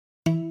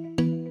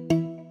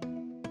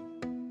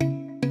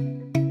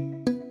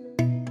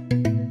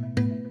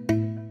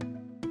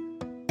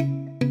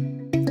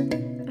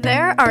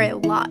are a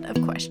lot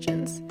of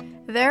questions.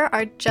 There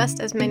are just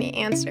as many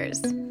answers.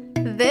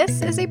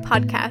 This is a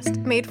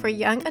podcast made for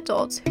young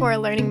adults who are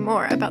learning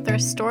more about the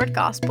restored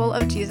gospel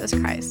of Jesus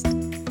Christ.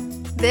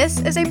 This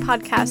is a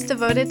podcast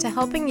devoted to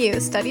helping you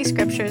study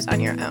scriptures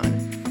on your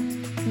own.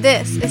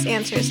 This is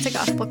Answers to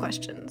Gospel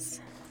Questions.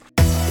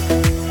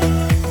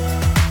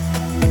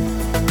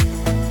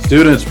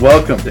 Students,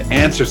 welcome to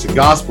Answers to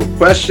Gospel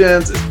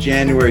Questions. It's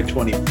January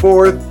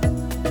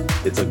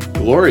 24th. It's a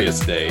glorious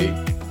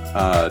day,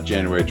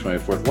 January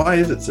 24th. Why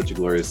is it such a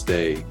glorious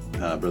day,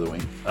 Brother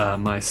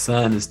Wayne? My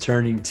son is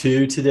turning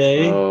 2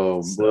 today.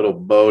 Oh, little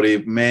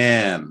Bodie.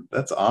 Man,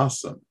 that's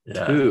awesome.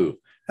 Yeah. 2.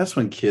 That's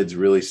when kids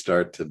really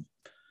start to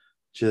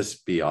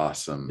just be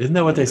awesome. Isn't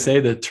that what they say?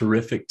 The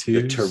terrific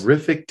The twos?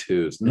 terrific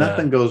 2s.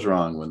 Nothing goes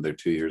wrong when they're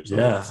 2 years old.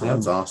 Yeah, So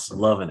that's awesome.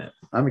 Loving it.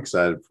 I'm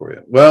excited for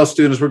you. Well,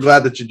 students, we're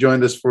glad that you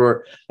joined us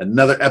for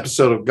another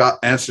episode of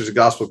Answers to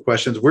Gospel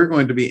Questions. We're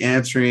going to be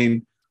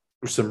answering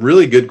some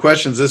really good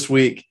questions this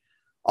week,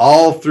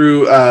 all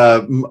through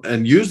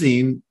and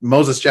using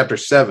Moses chapter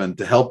 7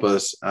 to help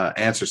us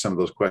answer some of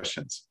those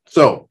questions.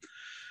 So,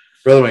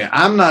 Brother Wayne,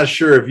 I'm not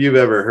sure if you've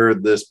ever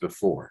heard this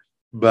before,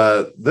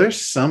 but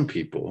there's some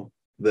people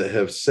that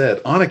have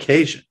said on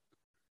occasion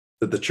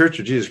that the Church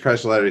of Jesus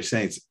Christ of Latter-day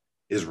Saints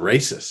is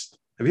racist.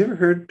 Have you ever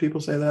heard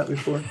people say that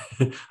before?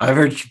 I've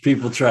heard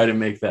people try to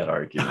make that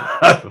argument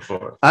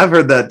before. I've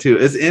heard that too.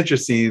 It's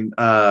interesting.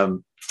 A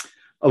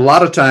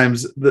lot of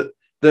times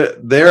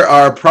there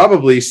are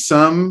probably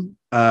some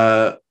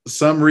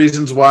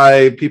reasons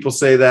why people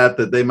say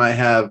that they might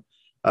have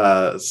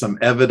some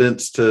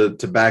evidence to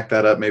back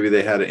that up. Maybe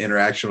they had an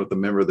interaction with a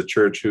member of the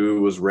church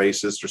who was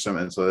racist or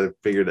something, and so they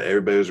figured that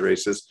everybody was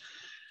racist.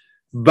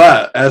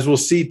 But as we'll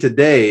see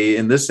today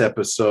in this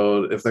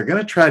episode, if they're going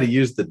to try to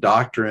use the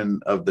doctrine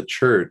of the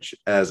church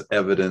as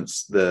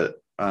evidence that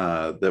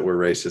we're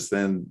racist,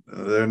 then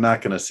they're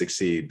not going to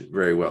succeed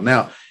very well.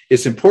 Now,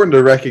 it's important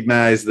to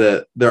recognize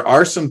that there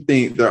are some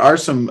things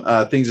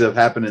that have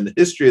happened in the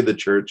history of the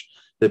church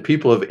that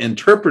people have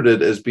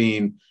interpreted as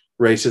being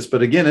racist.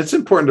 But again, it's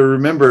important to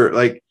remember,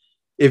 like,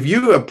 if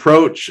you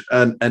approach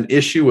an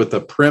issue with a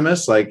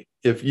premise, like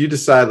if you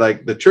decide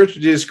like the Church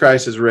of Jesus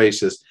Christ is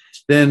racist,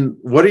 then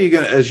what are you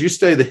going to, as you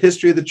study the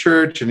history of the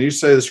church and you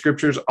study the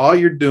scriptures, all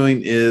you're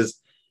doing is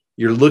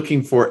you're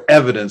looking for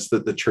evidence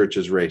that the church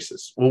is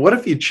racist. Well, what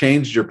if you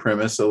changed your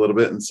premise a little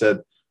bit and said,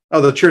 oh,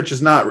 the church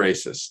is not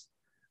racist?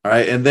 All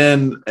right. And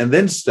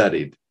then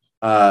studied,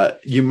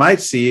 you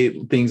might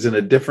see things in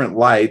a different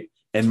light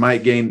and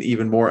might gain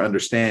even more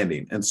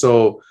understanding. And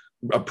so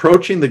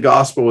approaching the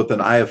gospel with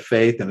an eye of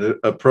faith and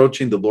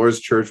approaching the Lord's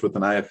church with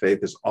an eye of faith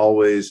is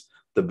always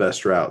the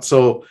best route.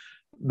 So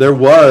there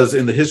was,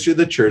 in the history of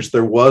the church,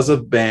 there was a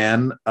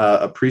ban,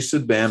 a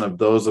priesthood ban of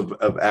those of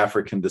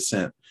African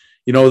descent.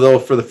 You know, though,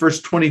 for the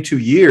first 22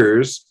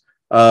 years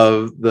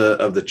of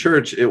the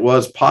church, it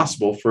was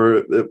possible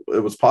for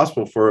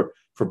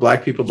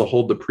Black people to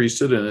hold the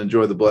priesthood and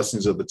enjoy the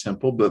blessings of the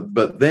temple.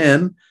 But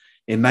then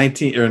in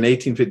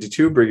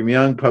 1852, Brigham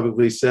Young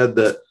publicly said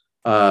that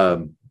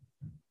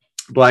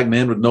Black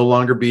men would no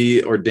longer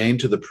be ordained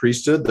to the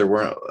priesthood. There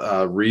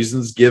weren't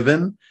reasons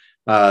given.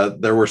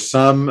 There were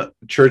some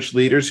church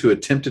leaders who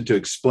attempted to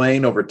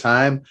explain over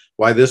time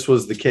why this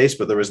was the case,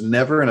 but there was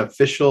never an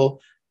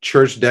official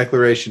church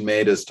declaration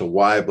made as to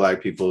why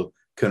Black people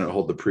couldn't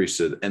hold the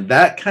priesthood. And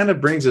that kind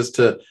of brings us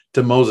to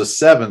Moses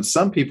 7.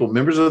 Some people,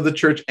 members of the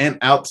church and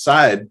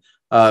outside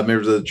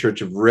members of the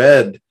church, have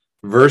read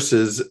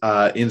verses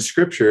in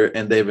scripture,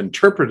 and they've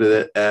interpreted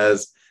it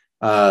as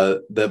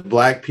that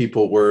Black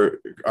people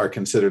are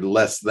considered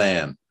less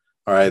than,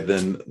 all right,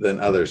 than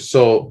others.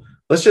 So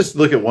let's just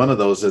look at one of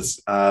those.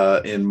 It's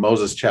in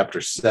Moses chapter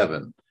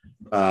 7.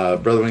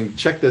 Brother Wing,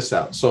 check this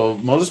out. So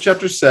Moses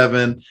chapter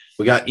 7,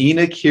 we got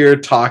Enoch here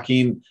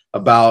talking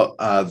about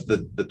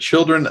the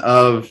children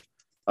of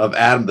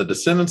Adam, the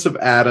descendants of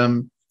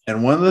Adam.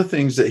 And one of the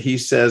things that he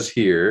says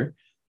here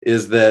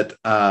is that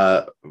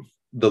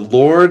the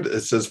Lord,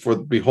 it says, for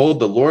behold,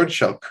 the Lord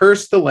shall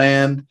curse the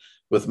land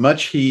with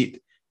much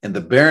heat, and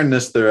the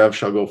barrenness thereof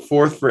shall go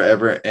forth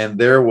forever. And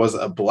there was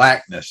a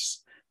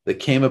blackness that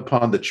came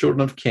upon the children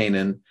of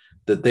Canaan,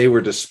 that they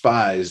were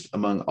despised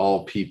among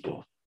all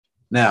people.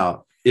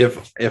 Now,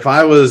 if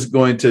I was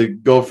going to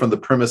go from the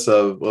premise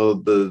of, well,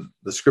 the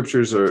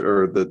scriptures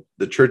or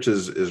the church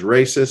is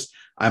racist,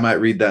 I might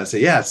read that and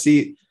say, yeah,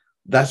 see,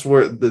 that's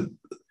where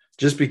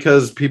just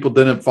because people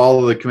didn't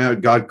follow the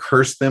commandment, God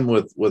cursed them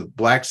with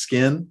black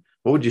skin.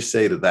 What would you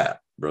say to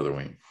that, Brother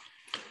Wayne?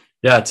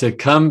 Yeah,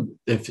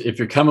 if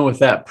you're coming with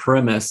that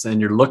premise and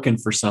you're looking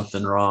for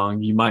something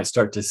wrong, you might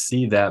start to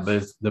see that,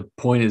 but the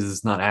point is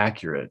it's not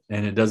accurate,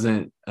 and it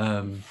doesn't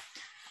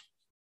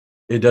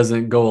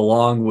go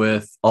along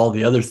with all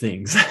the other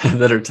things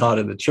that are taught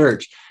in the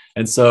church.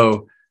 And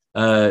so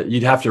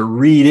you'd have to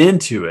read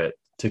into it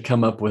to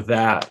come up with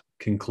that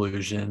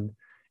conclusion,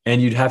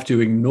 and you'd have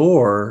to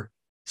ignore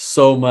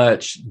so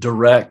much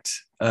direct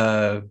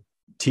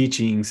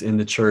teachings in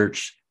the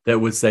church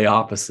that would say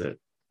opposite.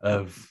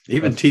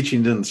 even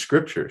teachings in the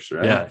scriptures,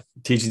 right? Yeah,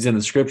 teachings in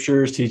the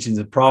scriptures, teachings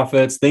of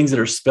prophets, things that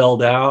are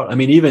spelled out. I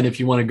mean, even if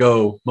you want to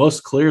go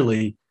most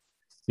clearly,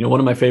 one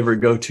of my favorite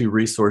go-to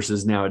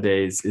resources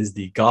nowadays is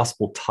the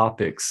Gospel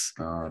Topics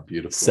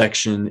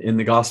section in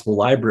the Gospel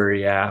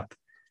Library app.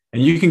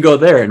 And you can go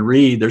there and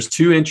read. There's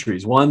 2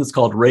 entries. One that's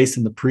called Race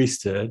in the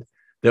Priesthood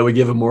that would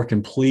give a more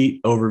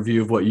complete overview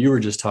of what you were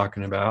just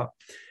talking about.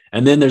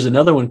 And then there's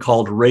another one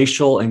called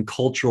Racial and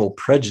Cultural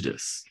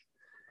Prejudice.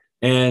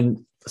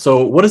 And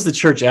so what does the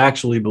church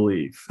actually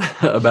believe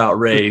about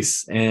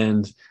race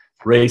and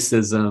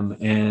racism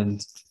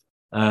and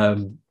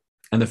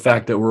the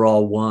fact that we're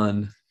all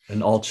one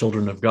and all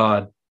children of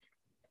God?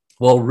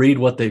 Well, read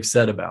what they've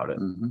said about it.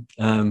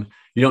 Mm-hmm.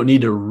 You don't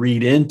need to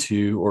read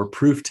into or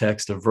proof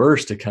text a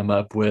verse to come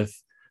up with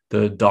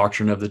the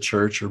doctrine of the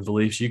church or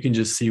beliefs. You can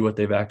just see what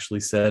they've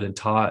actually said and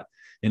taught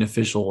in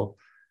official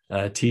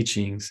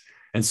teachings.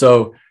 And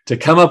so to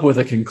come up with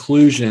a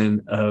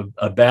conclusion,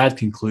 a bad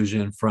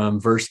conclusion from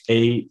verse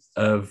 8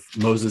 of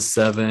Moses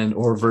 7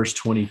 or verse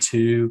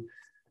 22,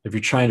 if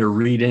you're trying to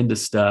read into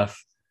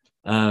stuff,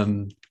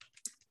 that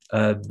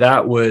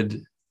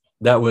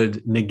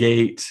would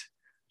negate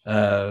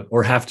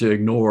or have to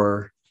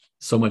ignore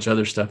so much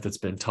other stuff that's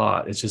been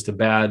taught. It's just a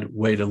bad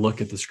way to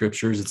look at the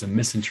scriptures. It's a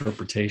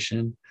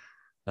misinterpretation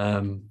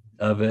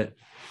of it.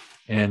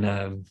 And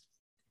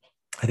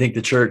I think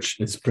the church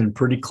has been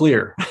pretty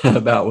clear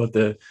about what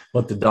the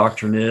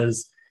doctrine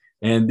is.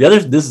 And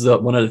this is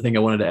one other thing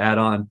I wanted to add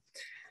on.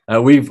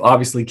 We've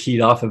obviously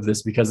keyed off of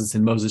this because it's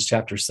in Moses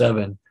chapter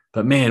 7,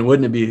 but man,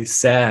 wouldn't it be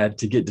sad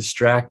to get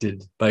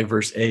distracted by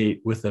verse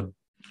 8 with a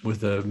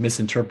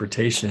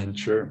misinterpretation,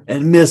 sure,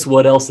 and miss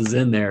what else is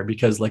in there?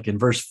 Because like in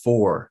verse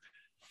 4,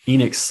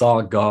 Enoch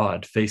saw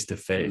God face to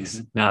face.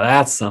 Mm-hmm. Now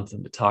that's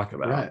something to talk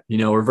about,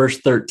 right. Or verse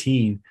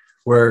 13,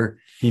 where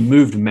he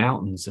moved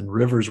mountains and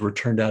rivers were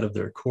turned out of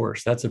their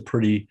course. That's a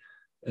pretty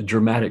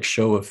dramatic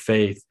show of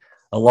faith,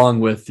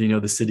 along with,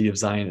 the city of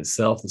Zion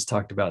itself that's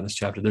talked about in this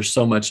chapter. There's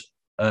so much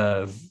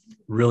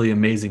really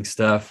amazing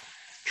stuff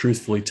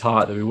truthfully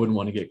taught that we wouldn't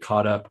want to get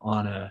caught up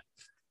on a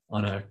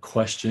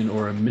question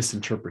or a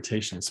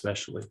misinterpretation,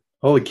 especially.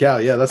 Holy cow.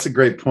 Yeah, that's a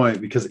great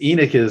point, because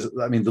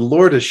the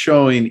Lord is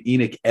showing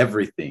Enoch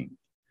everything.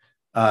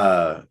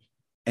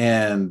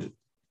 And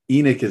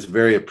Enoch is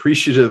very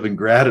appreciative and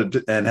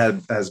gratitude and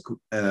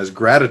has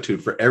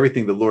gratitude for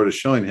everything the Lord is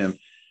showing him.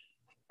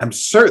 I'm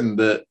certain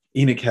that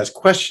Enoch has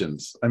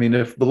questions. I mean,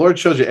 if the Lord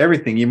shows you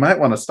everything, you might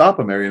want to stop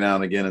him every now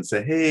and again and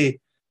say, hey,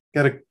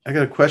 I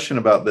got a question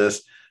about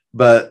this.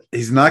 But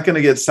he's not going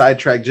to get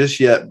sidetracked just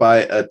yet by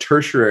a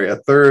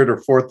 3rd or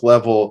 4th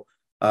level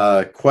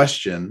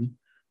question.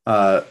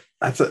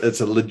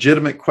 It's a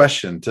legitimate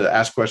question to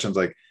ask questions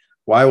like,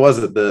 why was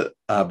it that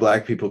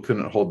Black people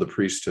couldn't hold the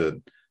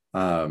priesthood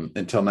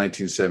until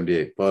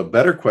 1978? Well, a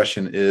better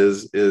question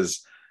is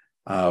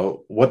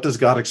what does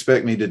God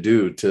expect me to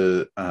do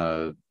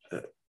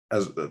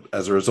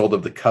as a result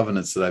of the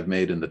covenants that I've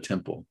made in the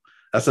temple?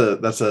 That's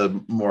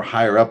a more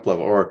higher up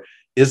level. Or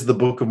is the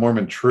Book of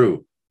Mormon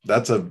true?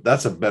 That's a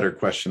better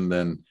question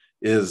than,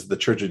 is the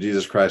Church of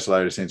Jesus Christ of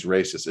Latter-day Saints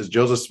racist? Is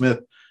Joseph Smith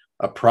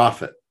a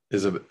prophet?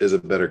 Is a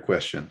better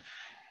question.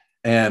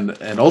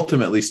 And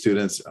ultimately,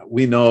 students,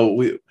 we know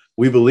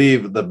we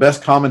believe the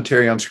best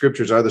commentary on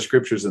scriptures are the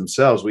scriptures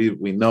themselves.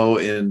 We know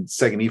in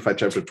 2 Nephi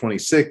chapter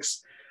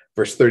 26,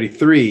 verse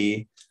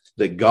 33,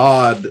 that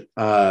God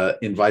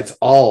invites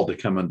all to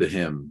come unto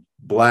him,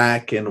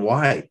 black and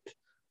white,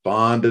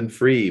 bond and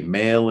free,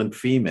 male and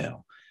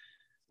female.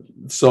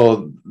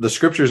 So the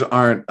scriptures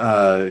aren't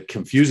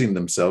confusing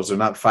themselves. They're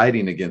not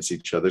fighting against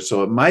each other.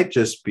 So it might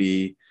just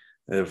be,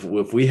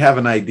 if we have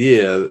an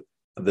idea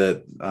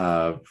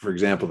that, for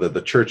example, that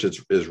the church is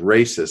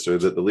racist, or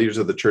that the leaders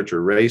of the church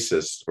are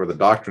racist, or the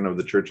doctrine of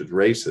the church is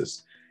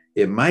racist,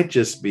 it might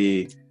just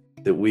be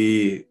that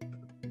we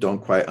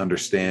don't quite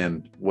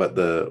understand what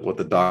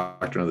the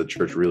doctrine of the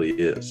church really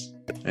is.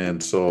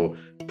 And so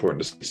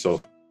important to see.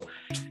 So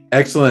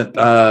excellent.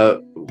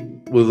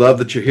 We love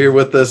that you're here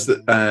with us,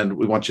 and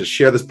we want you to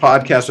share this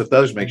podcast with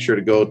others. Make sure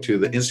to go to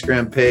the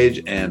Instagram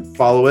page and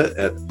follow it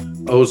at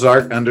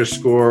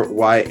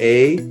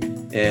Ozark_YA.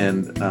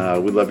 And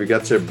we love your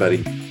guts,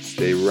 everybody.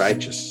 Stay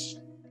righteous.